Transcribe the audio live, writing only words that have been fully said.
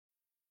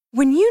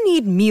When you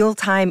need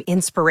mealtime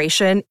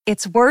inspiration,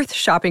 it's worth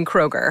shopping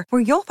Kroger,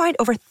 where you'll find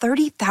over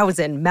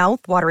 30,000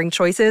 mouth-watering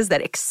choices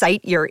that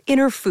excite your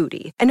inner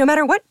foodie. And no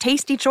matter what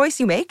tasty choice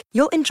you make,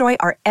 you'll enjoy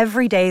our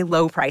everyday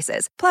low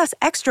prices, plus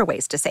extra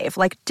ways to save,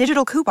 like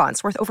digital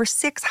coupons worth over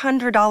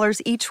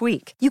 $600 each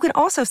week. You can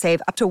also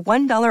save up to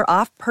 $1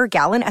 off per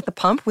gallon at the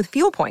pump with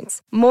fuel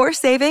points. More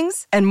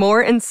savings and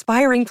more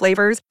inspiring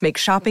flavors make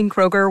shopping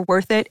Kroger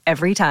worth it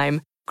every time.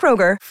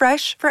 Kroger,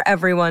 fresh for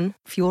everyone.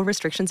 Fuel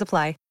restrictions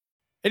apply.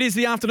 It is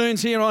the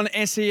afternoons here on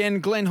SEN.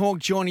 Glenn Hawke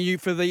joining you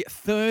for the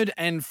third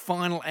and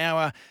final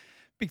hour.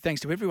 Big thanks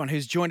to everyone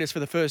who's joined us for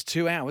the first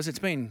 2 hours. It's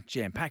been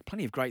jam-packed.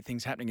 Plenty of great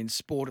things happening in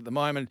sport at the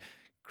moment.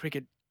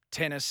 Cricket,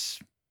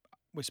 tennis.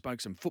 We spoke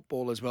some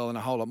football as well and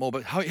a whole lot more,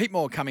 but a heap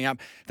more coming up.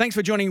 Thanks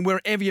for joining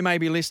wherever you may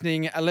be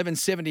listening.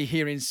 1170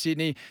 here in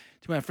Sydney.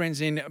 To our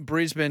friends in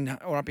Brisbane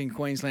or up in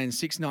Queensland,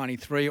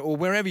 693, or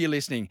wherever you're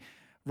listening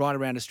right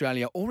around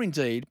Australia, or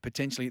indeed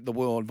potentially the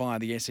world via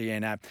the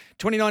SEN app.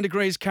 29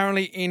 degrees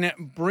currently in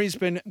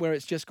Brisbane, where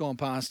it's just gone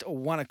past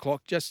 1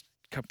 o'clock, just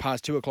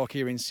past 2 o'clock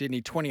here in Sydney.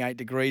 28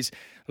 degrees,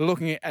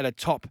 looking at a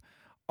top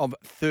of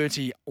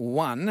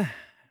 31.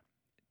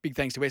 Big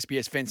thanks to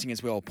SBS Fencing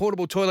as well.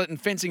 Portable toilet and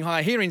fencing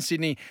hire here in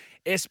Sydney,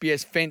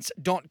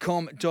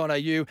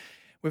 sbsfence.com.au.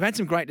 We've had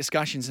some great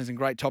discussions and some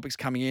great topics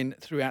coming in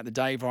throughout the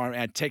day via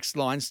our text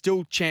line.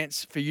 Still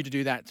chance for you to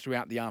do that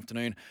throughout the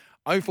afternoon.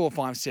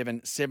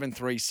 0457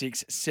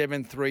 736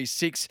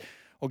 736,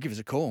 or give us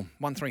a call,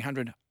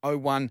 1300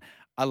 01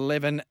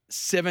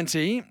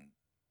 1170.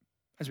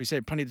 As we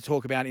said, plenty to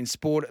talk about in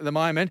sport at the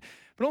moment,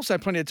 but also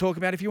plenty to talk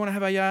about if you want to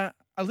have a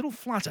little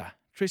flutter.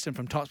 Tristan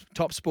from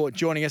Top Sport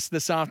joining us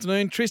this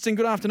afternoon. Tristan,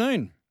 good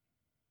afternoon.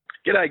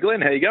 G'day,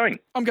 Glenn. How are you going?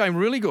 I'm going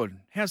really good.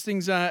 How's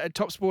things at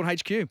Top Sport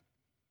HQ?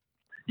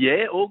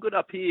 Yeah, all good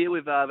up here.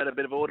 We've had a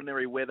bit of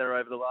ordinary weather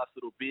over the last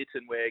little bit,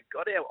 and we've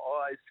got our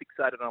eyes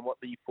fixated on what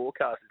the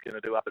forecast is going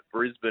to do up at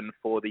Brisbane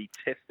for the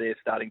test there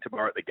starting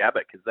tomorrow at the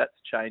Gabba, because that's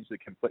changed the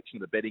complexion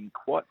of the betting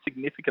quite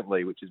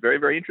significantly, which is very,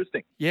 very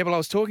interesting. Yeah, well, I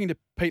was talking to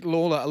Pete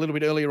Lawler a little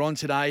bit earlier on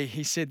today.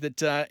 He said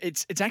that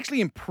it's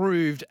actually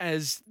improved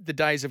as the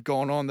days have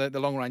gone on, the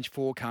long-range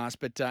forecast.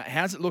 But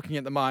how's it looking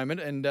at the moment,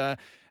 and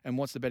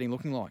what's the betting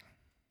looking like?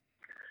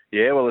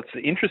 Yeah, well, it's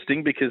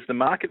interesting because the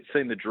market's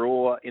seen the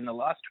draw in the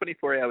last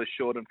 24 hours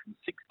shorten from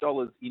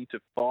 $6 into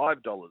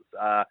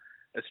 $5.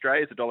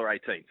 Australia's $1.18,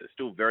 so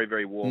still very,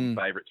 very warm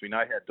favourites. We know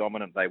how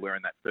dominant they were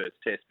in that first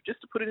test. But just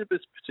to put it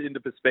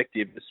into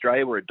perspective,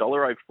 Australia were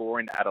 $1.04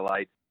 in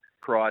Adelaide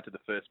prior to the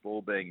first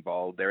ball being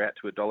bowled. They're out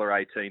to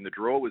 $1.18. The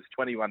draw was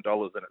 $21 and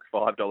it's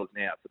 $5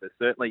 now. So there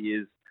certainly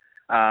is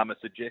a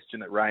suggestion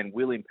that rain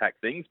will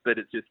impact things, but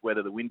it's just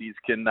whether the Windies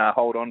can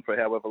hold on for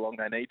however long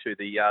they need to.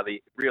 The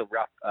real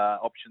rough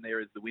option there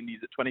is the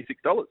Windies at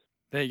 $26.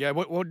 There you go.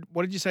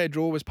 What did you say a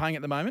draw was paying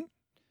at the moment?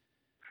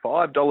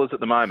 $5 at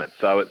the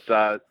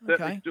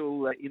certainly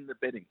still in the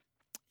betting.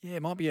 Yeah,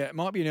 it might be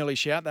an early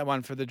shout, that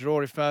one, for the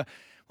draw. If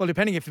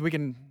depending if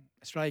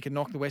Australia can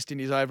knock the West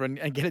Indies over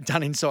and get it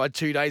done inside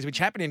 2 days, which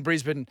happened in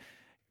Brisbane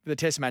for the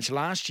Test match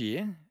last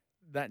year.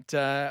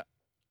 That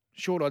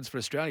short odds for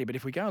Australia. But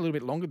if we go a little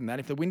bit longer than that,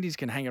 if the Windies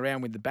can hang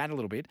around with the bat a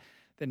little bit,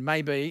 then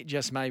maybe,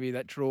 just maybe,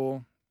 that draw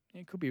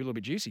could be a little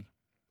bit juicy.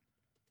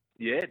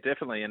 Yeah,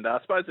 definitely. And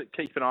I suppose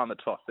keep an eye on the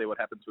toss, see what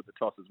happens with the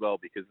toss as well,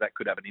 because that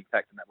could have an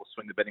impact and that will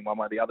swing the betting one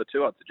way or the other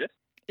too, I'd suggest.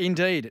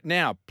 Indeed.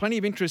 Now, plenty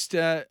of interest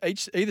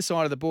either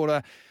side of the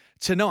border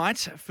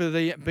tonight for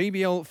the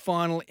BBL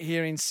final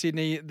here in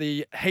Sydney.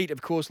 The Heat,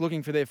 of course,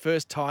 looking for their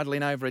first title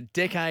in over a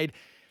decade.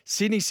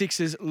 Sydney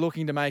Sixers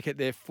looking to make it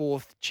their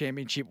fourth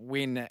championship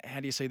win. How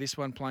do you see this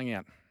one playing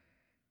out?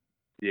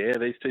 Yeah,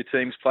 these two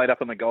teams played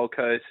up on the Gold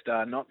Coast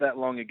not that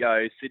long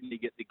ago. Sydney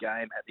get the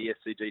game at the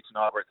SCG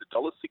tonight, where it's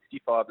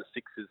 $1.65 the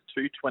Sixers,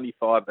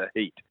 $2.25 the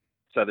Heat.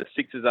 So the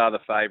Sixers are the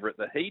favourite.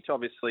 The Heat,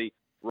 obviously,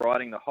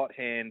 riding the hot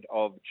hand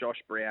of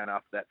Josh Brown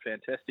after that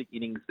fantastic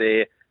innings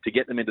there to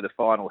get them into the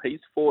final.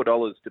 He's $4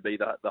 to be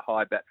the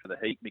high bat for the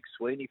Heat.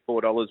 McSweeney,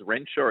 $4.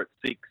 Renshaw at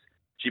 $6.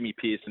 Jimmy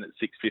Pearson at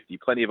 $6.50.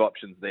 Plenty of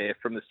options there.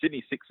 From the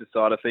Sydney Sixers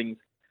side of things,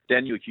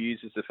 Daniel Hughes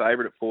is the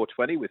favourite at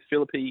 $4.20 with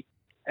Philippi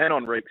and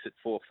Enriques at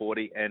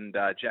 $4.40 and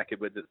Jack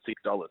Edwards at $6.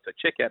 So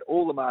check out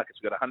all the markets.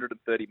 We've got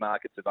 130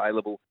 markets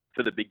available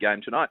for the big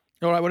game tonight.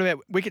 All right, what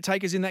about wicket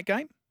takers in that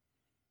game?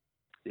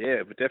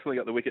 Yeah, we've definitely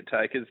got the wicket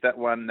takers. That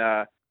one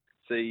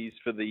sees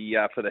for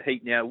the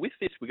Heat. Now, with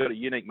this, we've got a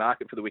unique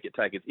market for the wicket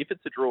takers. If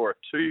it's a draw, if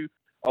two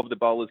of the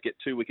bowlers get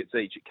 2 wickets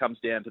each, it comes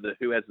down to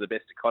who has the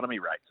best economy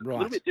rate. So it's a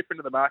little bit different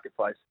to the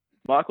marketplace.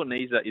 Michael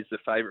Neser is the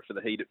favourite for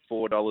the Heat at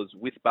 $4,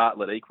 with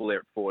Bartlett equal there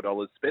at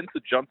 $4. Spencer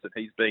Johnson,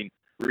 he's been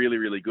really,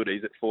 really good.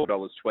 He's at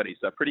 $4.20.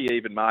 So pretty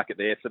even market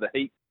there. For the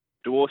Heat,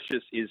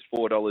 Dwarshuis is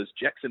 $4,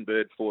 Jackson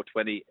Bird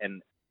 $4.20,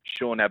 and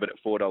Sean Abbott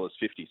at $4.50.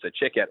 So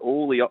check out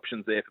all the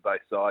options there for both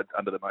sides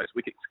under the most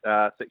wickets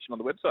section on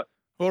the website.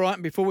 All right,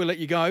 and before we let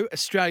you go,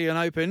 Australian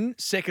Open,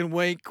 second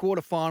week,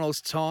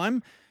 quarterfinals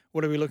time.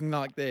 What are we looking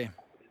like there?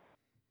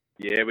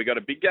 Yeah, we got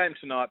a big game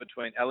tonight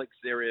between Alex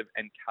Zverev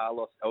and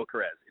Carlos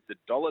Alcaraz. It's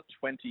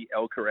 $1.20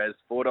 Alcaraz,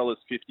 $4.50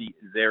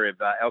 Zverev.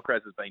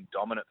 Alcaraz has been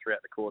dominant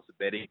throughout the course of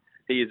betting.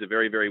 He is a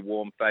very, very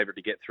warm favourite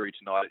to get through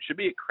tonight. It should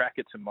be a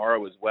cracker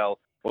tomorrow as well,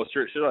 or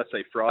should I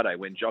say Friday,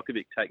 when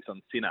Djokovic takes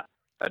on Sinner.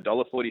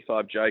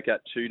 $1.45 Joker,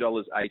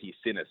 $2.80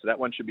 Sinner. So that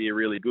one should be a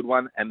really good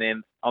one. And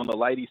then on the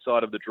ladies'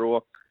 side of the draw,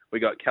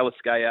 we got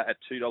Kaliskaya at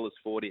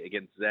 $2.40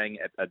 against Zhang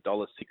at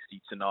 $1.60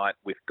 tonight,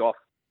 with Goff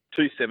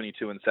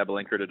 $2.72 and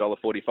Sabalenka at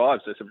 $1.45.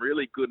 So some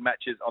really good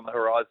matches on the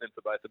horizon for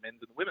both the men's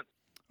and the women's.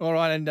 All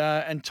right,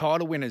 and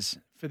title winners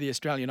for the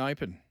Australian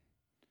Open.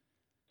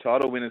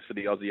 Title winners for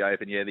the Aussie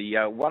Open, yeah.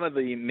 The one of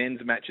the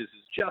men's matches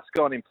has just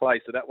gone in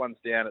place, so that one's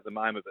down at the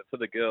moment. But for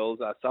the girls,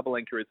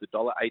 Sabalenka is the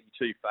 $1.82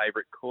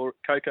 favourite,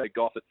 Coco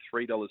Goff at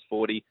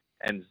 $3.40,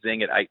 and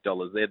Zheng at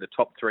 $8. They're the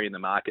top three in the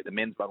market. The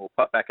men's one will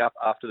pop back up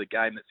after the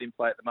game that's in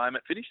play at the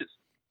moment finishes.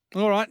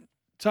 All right,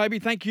 Toby,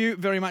 thank you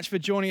very much for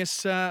joining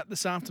us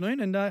this afternoon,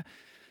 and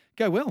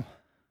go well.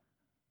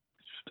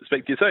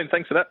 Speak to you soon.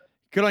 Thanks for that.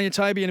 Good on you,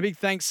 Toby, and a big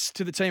thanks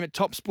to the team at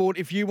Top Sport.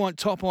 If you want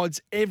top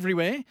odds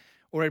everywhere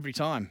or every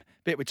time,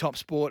 bet with Top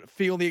Sport.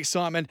 Feel the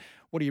excitement.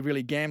 What are you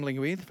really gambling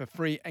with? For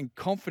free and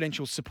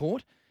confidential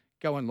support,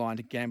 go online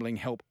to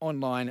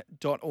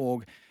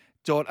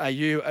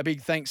gamblinghelponline.org.au. A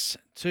big thanks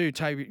to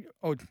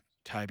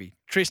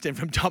Tristan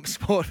from Top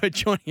Sport for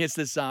joining us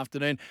this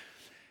afternoon.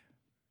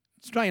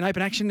 Australian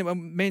Open action,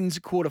 men's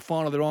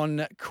quarterfinal. They're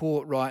on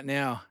court right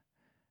now.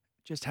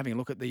 Just having a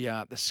look at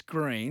the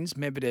screens.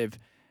 Medvedev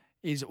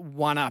is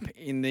 1-up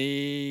in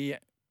the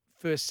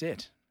first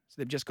set. So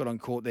they've just got on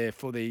court there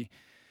for the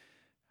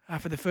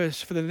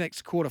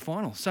next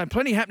quarterfinal. So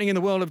plenty happening in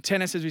the world of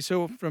tennis, as we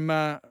saw from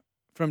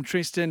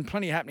Tristan.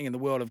 Plenty happening in the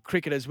world of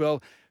cricket as well.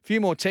 A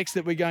few more texts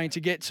that we're going to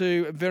get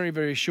to very,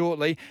 very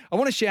shortly. I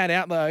want to shout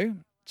out though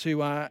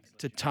to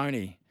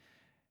Tony.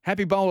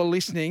 Happy bowler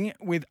listening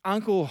with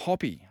Uncle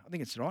Hoppy. I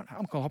think it's right.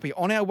 Uncle Hoppy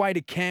on our way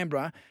to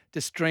Canberra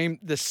to stream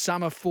the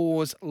Summer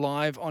Fours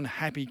live on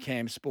Happy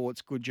Cam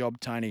Sports. Good job,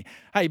 Tony.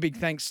 Hey, big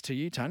thanks to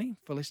you, Tony,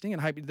 for listening,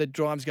 and hope the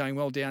drive's going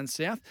well down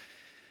south.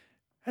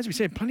 As we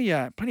said, plenty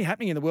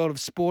happening in the world of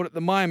sport at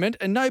the moment,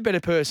 and no better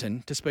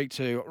person to speak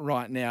to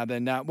right now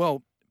than,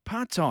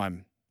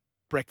 part-time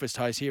breakfast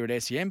host here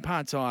at SEM,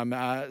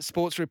 part-time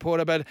sports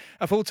reporter, but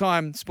a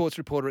full-time sports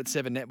reporter at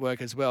 7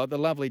 Network as well, the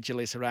lovely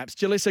Jelisa Apps.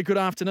 Jelisa, good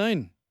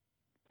afternoon.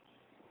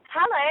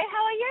 Hello,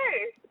 how are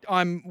you?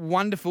 I'm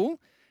wonderful.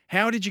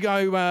 How did you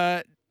go?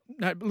 A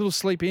little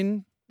sleep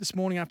in this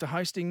morning after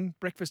hosting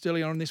breakfast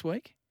early on this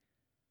week?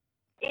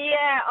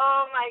 Yeah,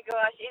 oh my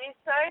gosh. It is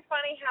so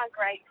funny how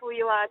grateful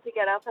you are to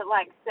get up at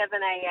like 7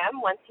 a.m.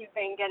 once you've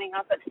been getting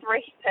up at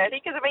 3:30,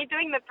 because I've been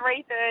doing the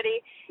 3:30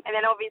 and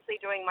then obviously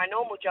doing my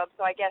normal job,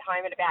 so I get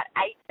home at about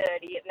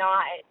 8:30 at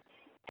night.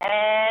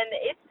 And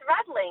it's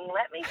rattling,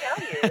 let me tell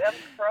you. I'm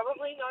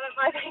probably not at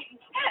my best.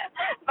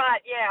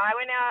 But yeah, I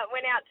went out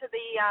to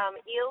the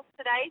Eels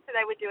today, so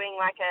they were doing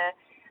like a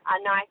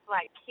nice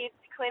like kids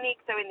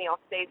clinic. So in the off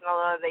season, a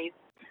lot of these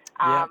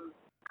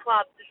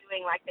clubs are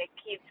doing like their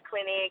kids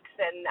clinics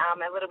and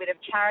a little bit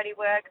of charity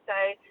work. So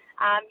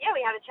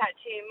we had a chat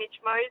to Mitch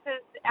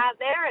Moses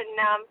out there, and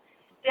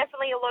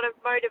definitely a lot of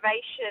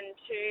motivation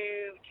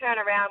to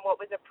turn around what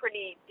was a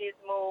pretty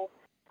dismal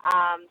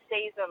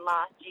season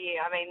last year.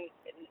 I mean,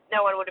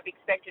 no one would have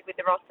expected with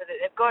the roster that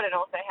they've got and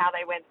also how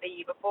they went the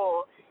year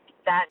before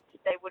that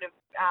they would have,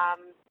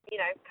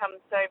 come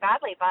so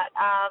badly. But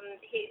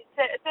he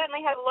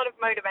certainly had a lot of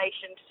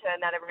motivation to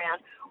turn that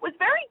around. Was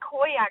very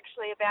coy,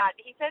 actually,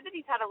 he said that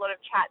he's had a lot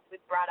of chats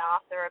with Brad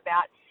Arthur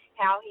about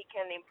how he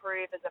can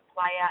improve as a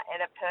player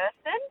and a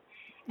person.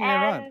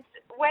 Yeah, and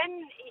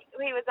when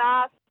he was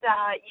asked,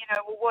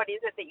 what is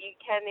it that you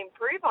can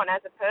improve on as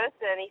a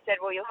person, he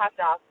said, well, you'll have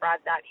to ask Brad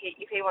that.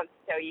 If he wants to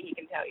tell you, he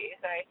can tell you.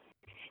 So,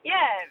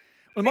 yeah.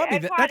 Well, it might be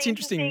that's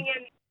interesting.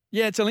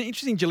 Yeah, it's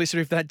interesting, Jelisa,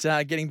 if that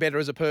getting better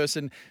as a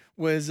person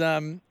was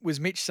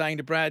Mitch saying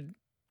to Brad,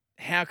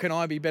 how can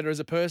I be better as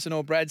a person?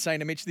 Or Brad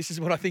saying to Mitch, this is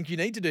what I think you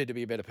need to do to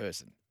be a better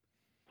person.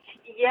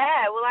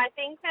 Yeah, well, I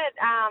think that,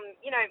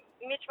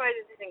 Mitch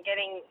Moses isn't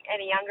getting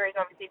any younger. He's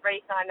obviously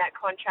re-signed that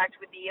contract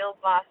with the Eels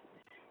last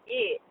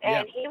year.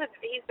 And he's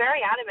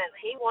very adamant.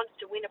 He wants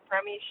to win a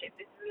premiership.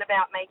 This isn't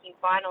about making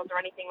finals or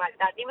anything like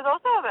that. He was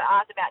also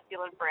asked about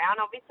Dylan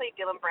Brown. Obviously,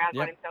 Dylan Brown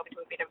got himself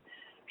into a bit of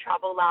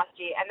trouble last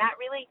year, and that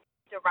really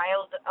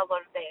derailed a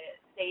lot of their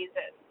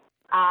season.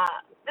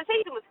 The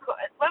season was,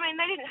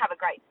 they didn't have a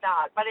great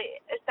start, but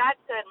that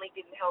certainly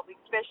didn't help,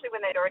 especially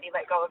when they'd already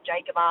let go of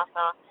Jacob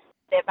Arthur,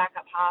 their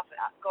backup half,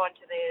 gone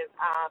to the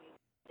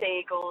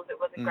Seagulls. It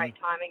wasn't great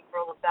timing for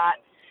all of that.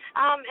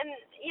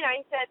 He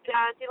said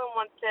Dylan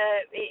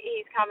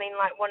he's come in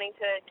wanting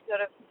to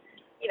sort of,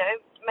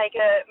 make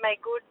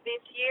good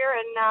this year,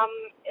 and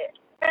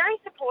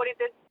very supportive.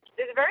 The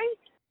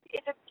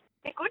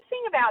good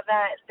thing about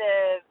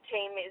the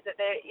team is that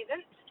there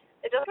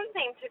doesn't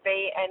seem to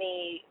be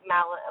any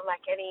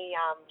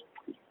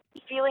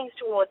feelings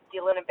towards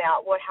Dylan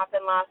about what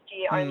happened last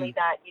year, only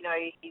that,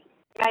 he's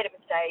made a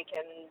mistake,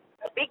 and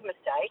a big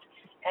mistake,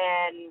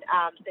 and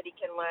that he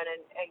can learn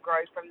and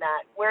grow from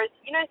that. Whereas,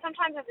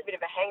 sometimes there's a bit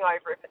of a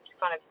hangover if it's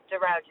kind of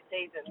derailed your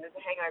season. There's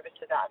a hangover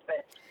to that,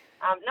 but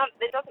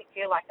it doesn't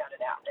feel like that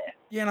out there.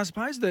 Yeah, and I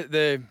suppose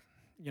the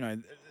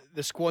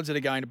squads that are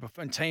going to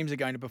perform, and teams are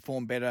going to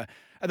perform better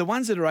are the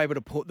ones that are able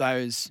to put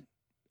those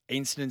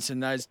incidents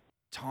and those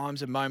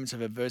times and moments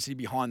of adversity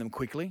behind them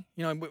quickly.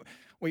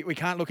 We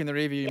can't look in the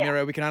rearview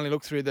mirror. We can only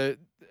look through the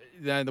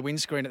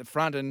windscreen at the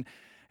front and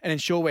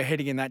ensure we're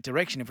heading in that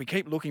direction. If we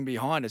keep looking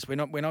behind us, we're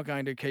not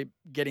going to keep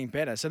getting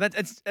better. So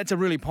that's a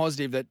really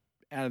positive that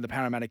out of the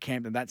Parramatta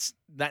camp that's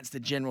the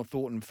general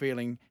thought and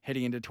feeling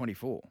heading into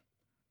 24.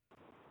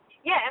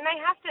 Yeah, and they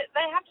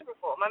have to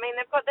perform. I mean,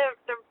 they've got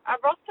a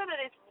roster that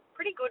is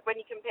pretty good when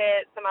you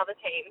compare some other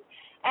teams.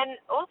 And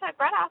also,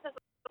 Brad Arthur's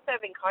a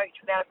serving coach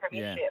without a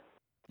premiership.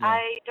 Yeah.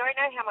 I don't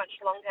know how much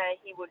longer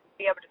he would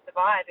be able to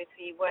survive if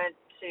he weren't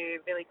to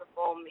really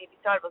perform, if his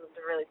side wasn't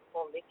to really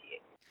perform this year.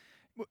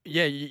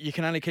 Yeah, you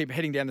can only keep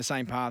heading down the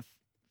same path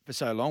for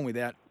so long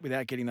without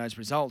getting those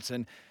results.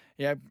 And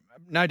yeah,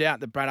 no doubt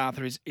that Brad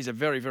Arthur is a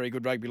very, very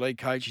good rugby league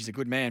coach. He's a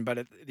good man. But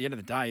at the end of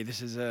the day,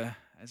 this is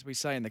as we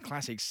say in the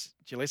classics,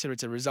 Jelisa,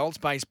 it's a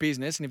results-based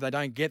business. And if they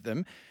don't get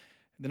them,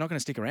 they're not going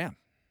to stick around.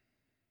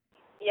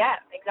 Yeah,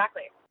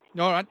 exactly.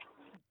 All right.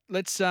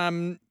 Let's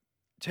turn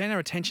our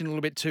attention a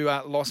little bit to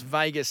Las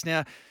Vegas.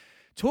 Now,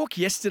 talk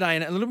yesterday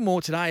and a little bit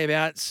more today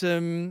about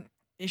some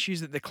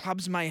issues that the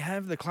clubs may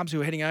have, the clubs who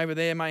are heading over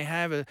there may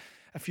have, a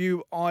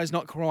few I's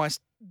not quite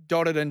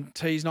dotted and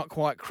T's not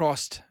quite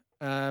crossed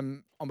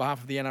on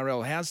behalf of the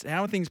NRL.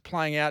 How are things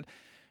playing out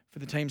for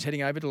the teams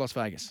heading over to Las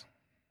Vegas?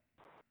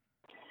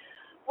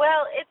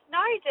 Well, it's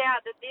no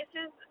doubt that this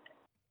is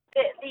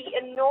the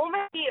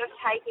enormity of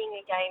taking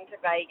a game to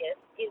Vegas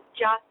is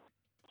just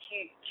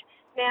huge.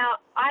 Now,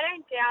 I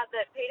don't doubt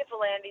that Peter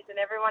V'landys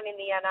and everyone in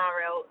the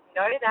NRL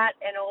know that,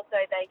 and also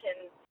they can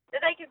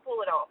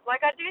pull it off.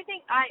 Like, I do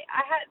think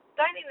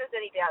don't think there's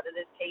any doubt that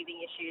there's teething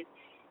issues.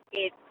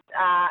 It's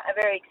a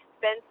very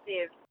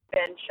expensive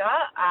venture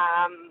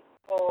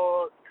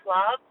for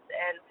clubs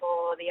and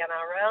for the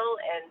NRL,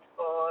 and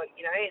for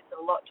it's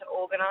a lot to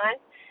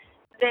organise.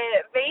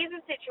 The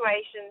visa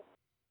situation's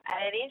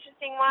an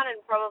interesting one,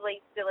 and probably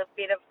still a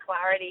bit of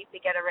clarity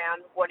to get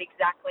around what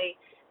exactly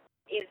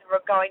is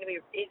required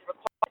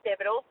there.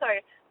 But also,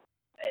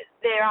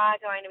 there are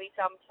going to be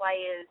some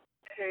players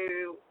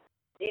who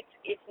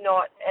it's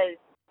not as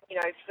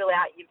fill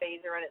out your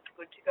visa and it's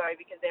good to go,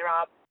 because there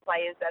are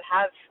players that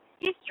have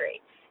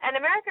history. And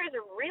America is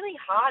a really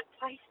hard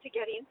place to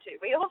get into.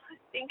 We all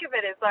think of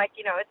it as like,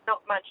 it's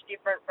not much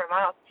different from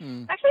us.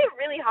 It's actually a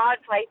really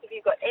hard place if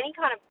you've got any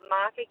kind of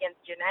mark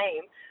against your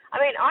name. I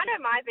mean, I know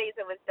my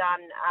visa was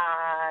done,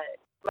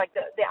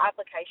 the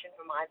application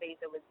for my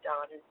visa was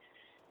done,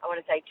 I want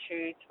to say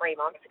 2-3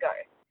 months ago.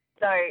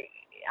 So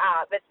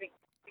that's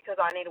because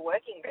I need a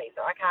working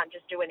visa. I can't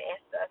just do an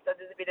ESTA. So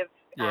there's a bit of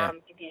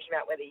confusion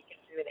about whether you can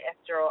do an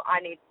ESTA, or I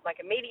need like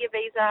a media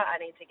visa.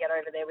 I need to get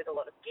over there with a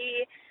lot of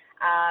gear.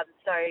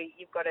 So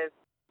you've got to,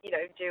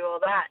 do all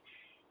that.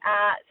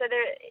 So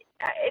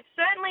it's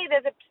certainly,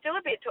 there's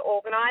still a bit to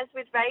organise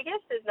with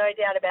Vegas. There's no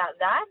doubt about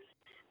that.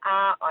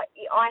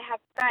 I have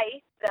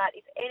faith that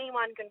if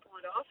anyone can pull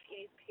it off,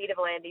 it is Peter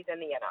V'landys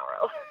and the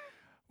NRL.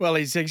 Well,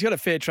 he's got a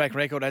fair track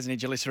record, hasn't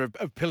he, Jelisa,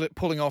 of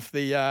pulling off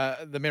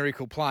the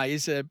miracle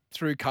plays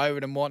through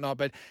COVID and whatnot.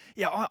 But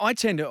yeah, I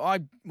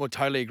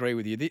totally agree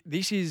with you.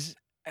 This is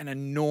an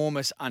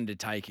enormous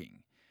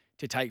undertaking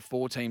to take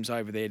 4 teams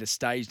over there, to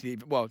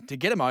to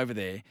get them over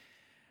there,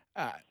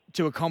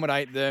 to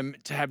accommodate them,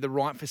 to have the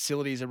right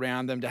facilities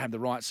around them, to have the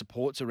right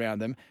supports around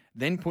them,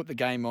 then put the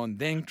game on,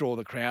 then draw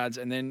the crowds,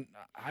 and then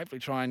hopefully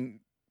try and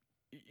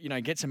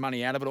get some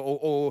money out of it,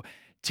 or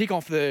tick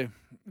off the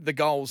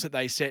goals that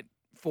they set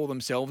for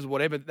themselves,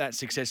 whatever that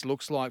success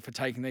looks like for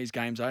taking these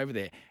games over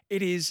there.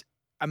 It is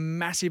a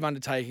massive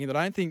undertaking that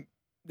I don't think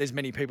there's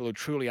many people who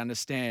truly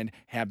understand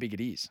how big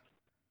it is.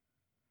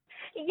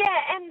 Yeah,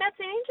 and that's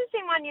an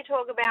interesting one you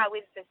talk about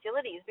with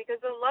facilities, because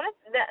a lot of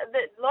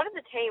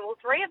the team, well,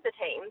 3 of the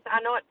teams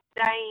are not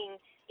staying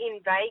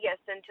in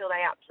Vegas until they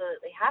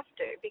absolutely have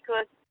to,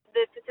 because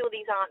the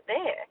facilities aren't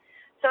there.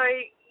 So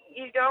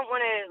you don't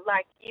want to,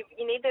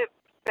 you need the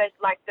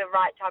right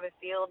type of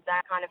field,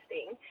 that kind of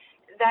thing.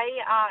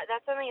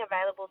 That's only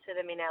available to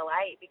them in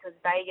LA, because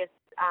Vegas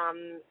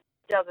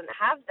doesn't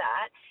have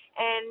that,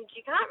 and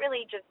you can't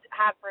really just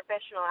have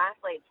professional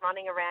athletes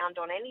running around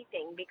on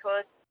anything,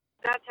 because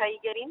that's how you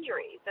get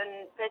injuries,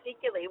 and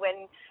particularly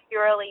when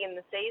you're early in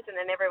the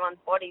season and everyone's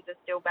bodies are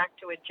still back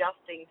to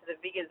adjusting to the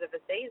vigors of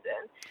a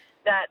season,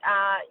 that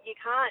you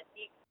can't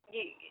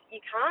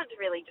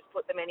really just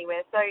put them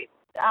anywhere. So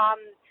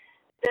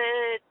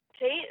the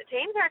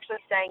teams are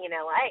actually staying in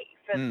LA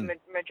for the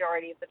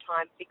majority of the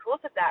time because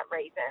of that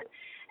reason.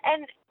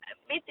 And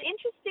it's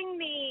interesting,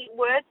 the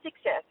word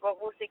success. What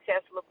will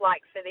success look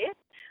like for this?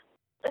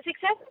 The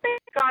success has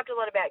been described a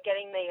lot about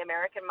getting the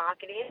American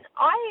market in.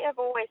 I have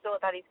always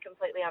thought that is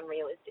completely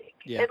unrealistic.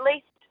 Yeah. At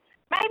least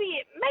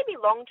maybe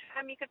long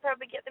term you could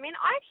probably get them in.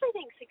 I actually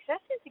think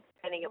success is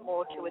expanding it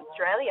more to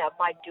Australia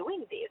by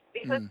doing this,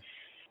 because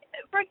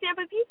for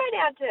example, if you go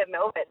down to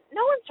Melbourne,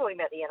 no one's talking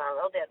about the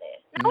NRL down there.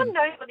 No one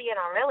knows what the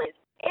NRL is.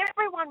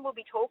 Everyone will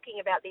be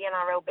talking about the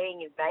NRL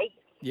being in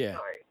Vegas. Yeah.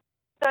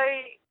 So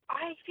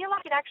I feel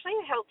like it actually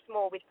helps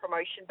more with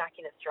promotion back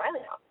in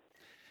Australia.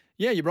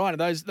 Yeah, you're right.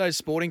 Those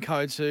sporting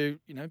codes who,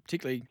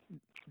 particularly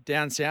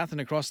down south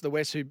and across the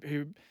west who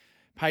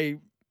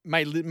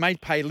may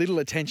pay little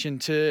attention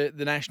to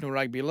the National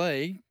Rugby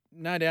League,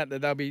 no doubt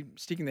that they'll be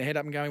sticking their head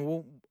up and going,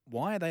 well,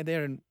 why are they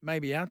there? And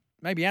maybe our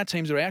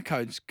teams or our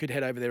codes could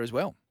head over there as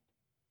well.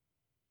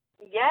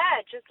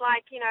 Yeah, just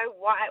like,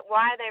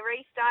 why are they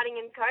restarting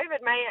in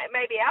COVID?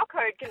 Maybe our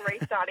code can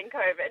restart in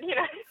COVID,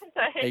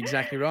 So,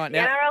 exactly right.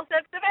 Now, NRL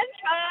sets the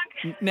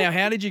benchmark. Now,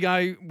 how did you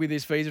go with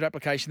this visa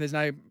application? There's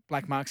no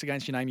black marks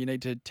against your name you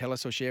need to tell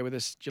us or share with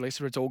us,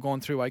 Jelisa. It's all gone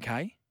through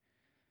okay?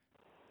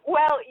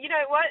 Well, you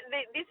know what?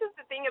 This is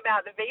the thing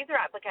about the visa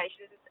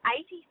applications. It's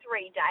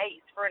 83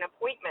 days for an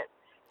appointment.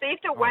 So you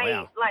have to wait,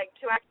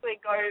 to actually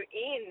go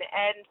in.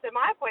 And so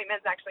my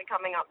appointment's actually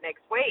coming up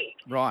next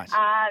week. Right.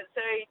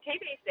 So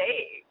TBC,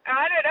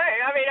 I don't know.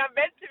 I mean, I'm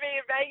meant to be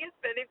in Vegas,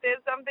 but if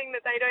there's something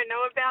that they don't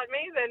know about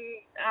me, then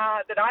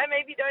that I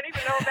maybe don't even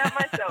know about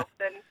myself,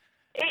 then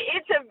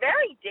it's a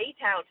very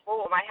detailed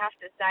form, I have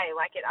to say.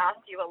 Like, it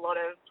asks you a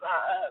lot of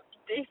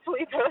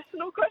deeply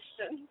personal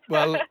questions.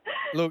 Well,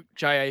 look,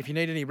 J.A., if you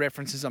need any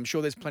references, I'm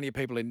sure there's plenty of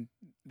people in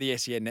the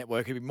SEN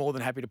network who'd be more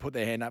than happy to put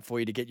their hand up for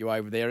you to get you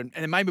over there. And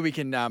then maybe we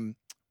can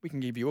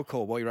give you a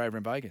call while you're over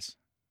in Vegas.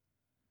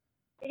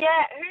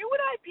 Yeah, who would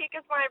I pick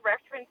as my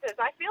references?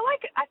 I feel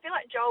like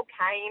Joel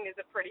Kane is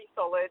a pretty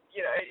solid,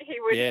 he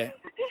would. Yeah.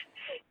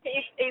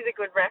 He's a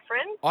good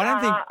reference. I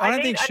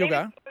don't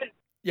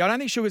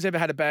think Sugar's ever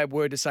had a bad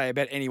word to say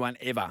about anyone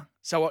ever.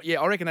 So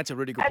I reckon that's a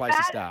really good place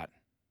to start.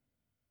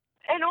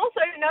 And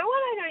also, no one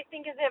I don't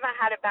think has ever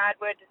had a bad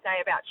word to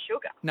say about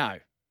Sugar. No,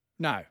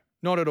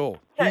 not at all.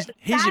 So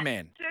he's your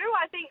man. Too,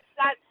 I think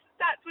that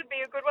would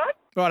be a good one.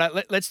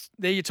 Right,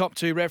 they're your top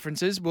two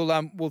references.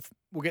 We'll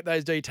get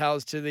those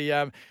details to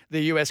the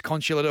US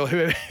consulate or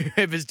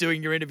whoever's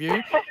doing your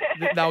interview.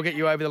 They'll get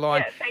you over the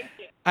line. Yeah, thank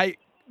you. Hey,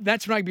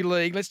 that's rugby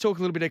league. Let's talk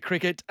a little bit of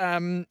cricket.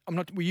 Were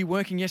you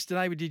working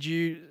yesterday? Did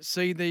you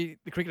see the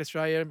Cricket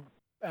Australia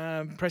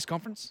press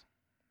conference?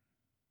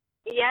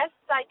 Yes,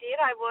 I did.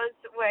 I was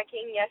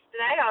working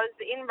yesterday. I was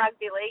in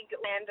rugby league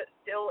land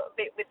still a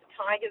bit with the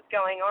Tigers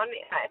going on.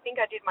 I think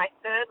I did my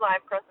third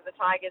live cross of the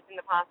Tigers in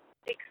the past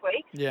 6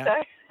 weeks. Yeah. So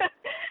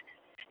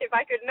if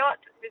I could not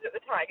visit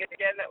the Tigers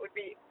again, that would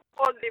be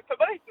positive for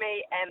both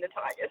me and the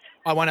Tigers.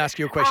 I won't ask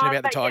you a question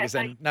about the Tigers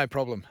then. No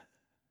problem.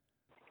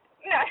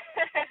 No.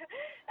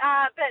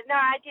 But no,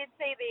 I did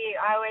see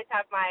I always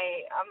have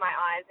my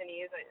eyes and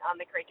ears on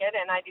the cricket,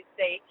 and I did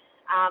see,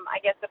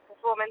 I guess, the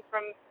performance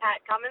from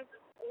Pat Cummins.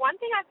 One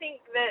thing I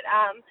think that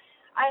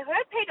I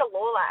heard Peter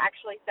Lawler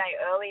actually say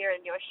earlier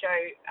in your show,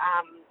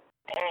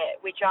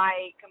 which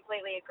I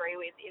completely agree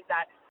with, is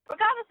that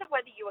regardless of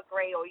whether you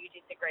agree or you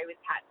disagree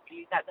with Pat's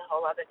views, that's a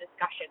whole other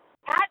discussion.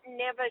 Pat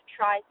never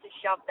tries to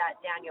shove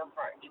that down your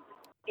throat,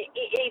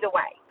 either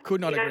way. Could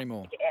not agree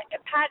more.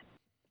 Pat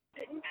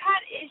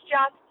is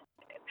just,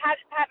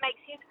 Pat makes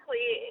his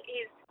clear,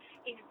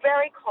 he's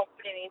very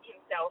confident in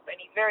himself and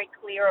he's very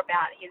clear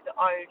about his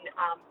own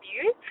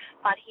views,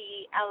 but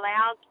he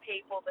allows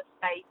people the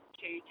space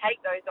to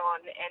take those on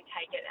and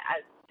take it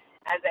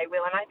as they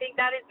will. And I think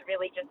that is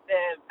really just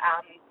the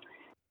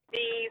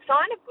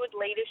sign of good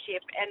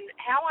leadership, and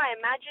how I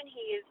imagine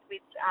he is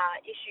with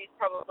issues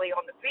probably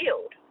on the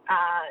field,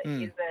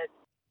 is that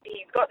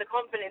he's got the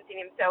confidence in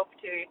himself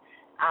to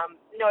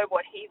know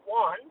what he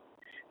wants,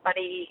 but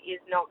he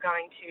is not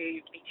going to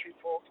be too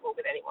forceful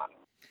with anyone.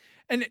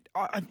 And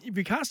if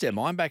we cast our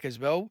mind back as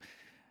well,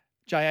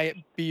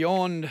 J.A.,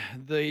 beyond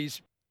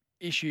these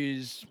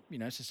issues,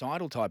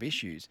 societal type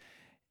issues,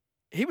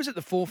 he was at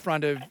the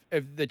forefront of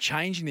the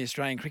change in the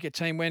Australian cricket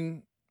team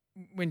when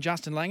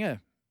Justin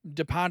Langer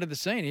departed the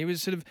scene. He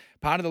was sort of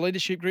part of the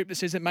leadership group that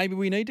says that maybe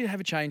we need to have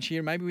a change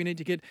here. Maybe we need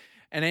to get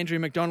an Andrew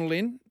McDonald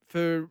in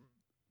for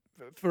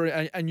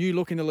a new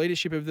look in the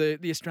leadership of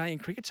the Australian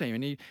cricket team.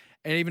 And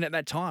even at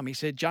that time, he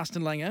said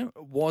Justin Langer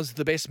was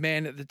the best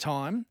man at the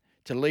time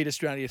to lead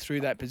Australia through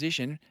that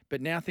position.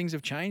 But now things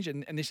have changed,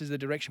 and this is the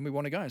direction we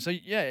want to go. So,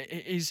 yeah,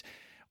 he's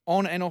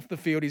on and off the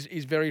field.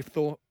 He's very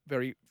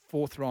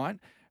forthright,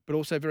 but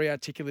also very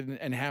articulate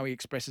in how he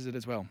expresses it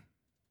as well.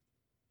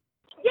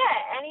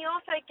 Yeah, and he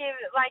also gives,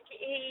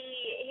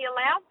 he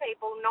allows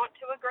people not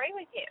to agree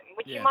with him,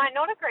 which you might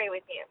not agree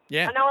with him.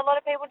 Yeah. I know a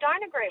lot of people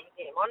don't agree with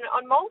him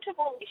on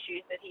multiple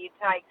issues that he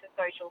takes a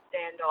social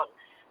stand on.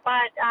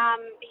 But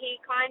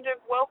he kind of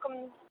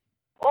welcomes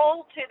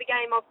all to the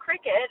game of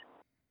cricket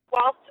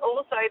whilst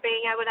also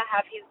being able to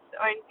have his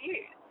own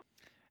views.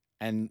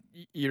 And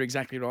you're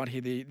exactly right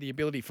here. The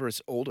ability for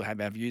us all to have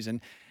our views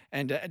and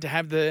to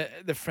have the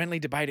friendly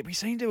debate. We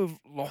seem to have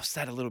lost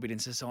that a little bit in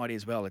society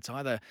as well. It's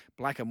either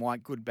black and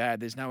white, good,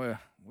 bad. We're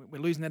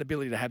losing that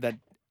ability to have that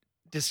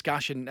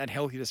discussion, that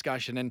healthy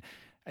discussion, and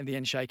the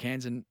end shake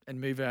hands and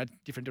move our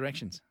different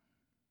directions.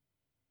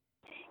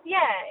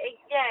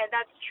 Yeah,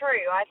 that's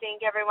true. I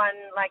think everyone,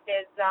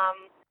 there's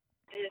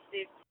just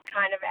this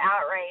kind of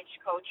outrage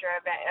culture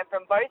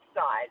from both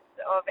sides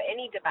of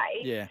any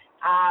debate, Yeah.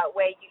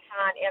 where you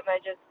can't ever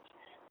just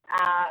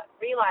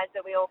realise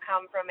that we all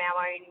come from our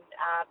own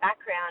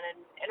background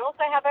and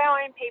also have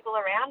our own people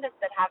around us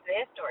that have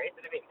their stories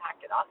that have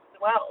impacted us as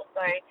well.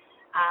 So,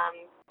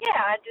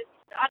 I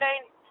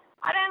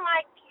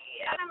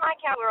don't like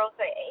how we're all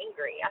so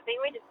angry. I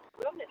think we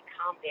all just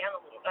calm down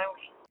a little, don't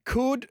we?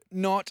 Could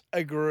not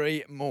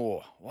agree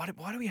more. Why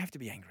do we have to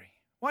be angry?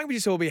 Why don't we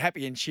just all be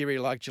happy and cheery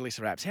like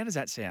Jelisa Raps? How does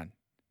that sound?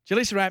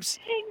 Jelisa Raps,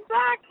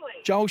 Exactly.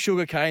 Joel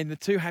Sugarcane, the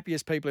two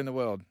happiest people in the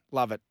world.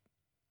 Love it.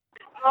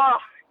 Oh,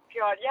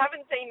 God, you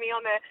haven't seen me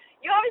on there.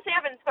 You obviously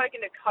haven't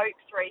spoken to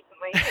Copes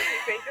recently because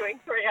you've been doing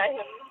 3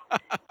 a.m.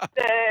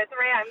 The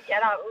 3 a.m.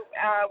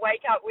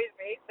 wake up with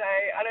me, so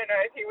I don't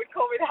know if he would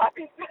call me the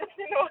happiest person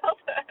in the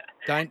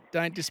world.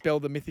 Don't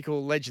dispel the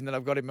mythical legend that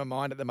I've got in my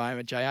mind at the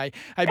moment, J.A.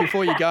 Hey,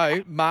 before you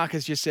go, Mark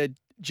has just said,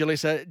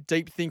 Jelisa,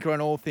 deep thinker on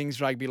all things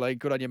rugby league.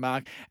 Good on you,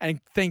 Mark. And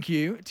thank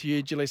you to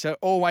you, Jelisa.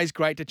 Always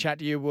great to chat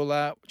to you.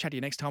 We'll chat to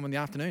you next time in the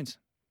afternoons.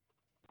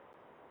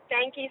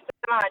 Thank you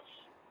so much.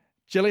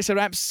 Jelisa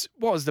Raps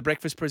was the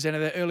breakfast presenter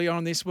there early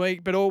on this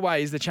week, but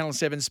always the Channel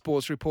 7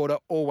 sports reporter.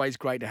 Always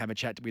great to have a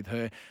chat with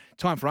her.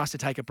 Time for us to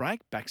take a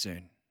break. Back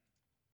soon.